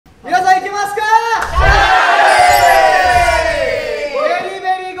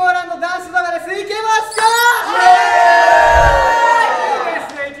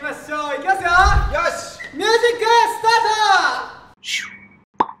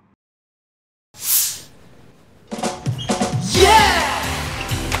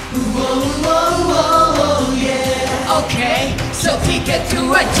Okay, so ticket to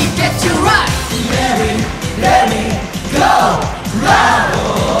right, ticket to right. Let me go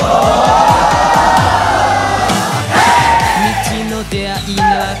round. Hey! 道の出会いな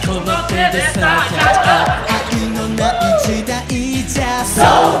この手でさ愛のない時代じゃ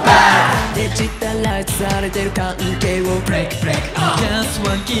So bad デジタライズされてる関係を Break Just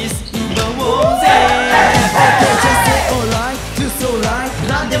one kiss 奪おうぜ Okay, just say alright, just alright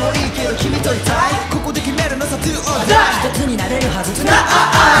何でもいいけど君といたいここで決めるのさ Do or die 一つになれるはず Tonight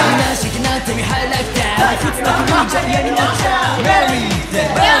みんな式なんて見 High like that 退屈な君じゃ嫌になっちゃう Merry the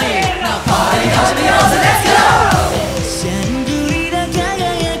Merry Now party 始めようぜ Let's go シャングリラ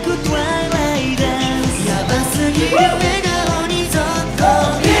輝く Twilight Dance ヤバすぎる笑顔にそっと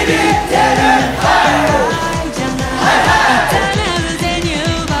ビビってる愛じゃない痛なるぜ New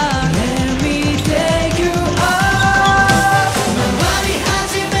Bar Let me take you off 回り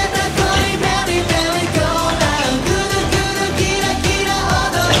始めた恋 Merry Merry Go Round ぐるぐるキラキラ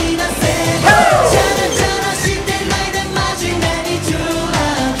踊り出せチャラチャラしてないで真面目に True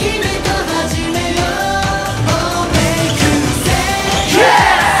Love 君と始めよう Oh make you say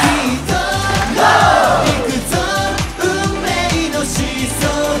Yeah きっと行くぞ運命のしそ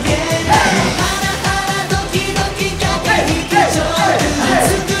げハラハラドキドキ駆け引き上手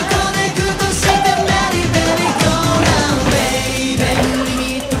熱くコネクトして Merry Merry Go Round Baby リ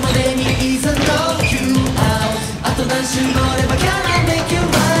ミットまでにいざ Knock you out あと何周乗れば Can I make you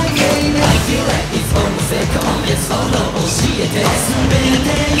my baby I feel like it's almost there Come on yes or no 教えて全て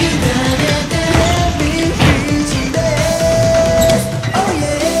委ねて Let me feel this Oh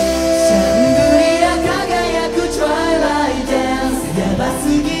yeah シャングリラ輝く Twilight Dance ヤバす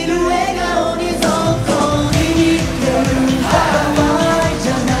ぎる笑顔にそこに似てるハワイじ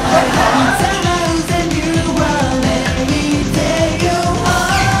ゃないいざなうぜ New One Let me take you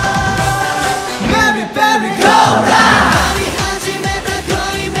on Merry Merry Go Round 回り始めた恋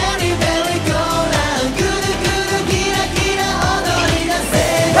Merry Merry Go Round ぐるぐるキラキラ踊り出せ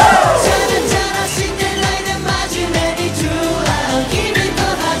チャラチャラしてないで真面目に True Love 君と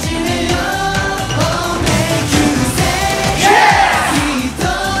始めよう Oh make you say Yeah きっと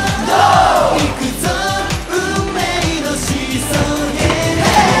行くぞ運命のしそげハ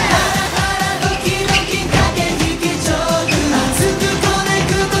ラハラドキドキ駆け引き上手熱くコネ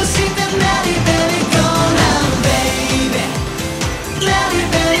クトして Merry Merry Go Round Baby Merry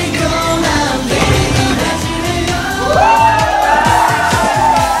Merry Go Round Baby 始めよう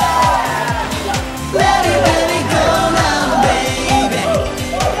Merry Merry Go Round Baby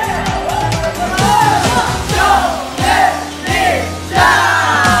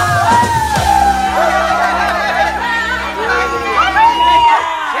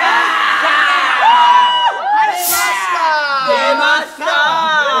出まし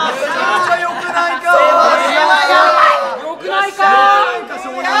たよくないかよくないか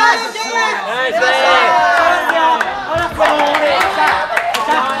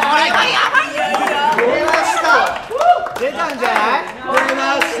出たんじゃない？出ま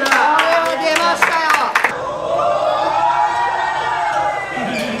した。出ましたよ。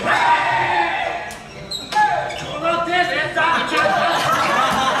このテスト